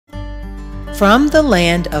From the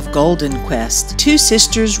land of GoldenQuest, two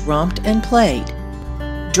sisters romped and played.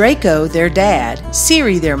 Draco, their dad,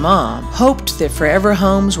 Siri, their mom, hoped that forever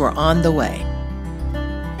homes were on the way.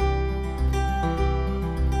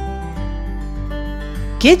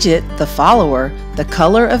 Gidget, the follower, the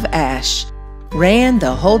color of ash, ran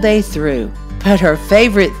the whole day through, but her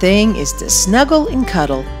favorite thing is to snuggle and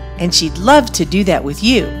cuddle, and she'd love to do that with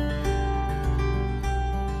you.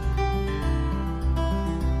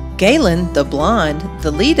 Gaelyn, the blonde,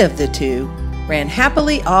 the lead of the two, ran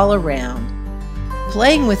happily all around,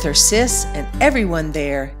 playing with her sis and everyone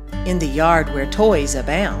there in the yard where toys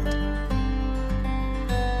abound.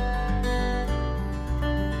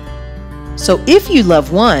 So if you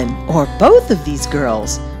love one or both of these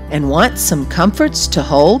girls and want some comforts to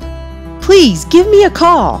hold, please give me a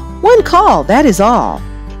call. One call, that is all.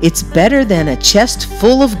 It's better than a chest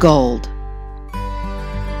full of gold.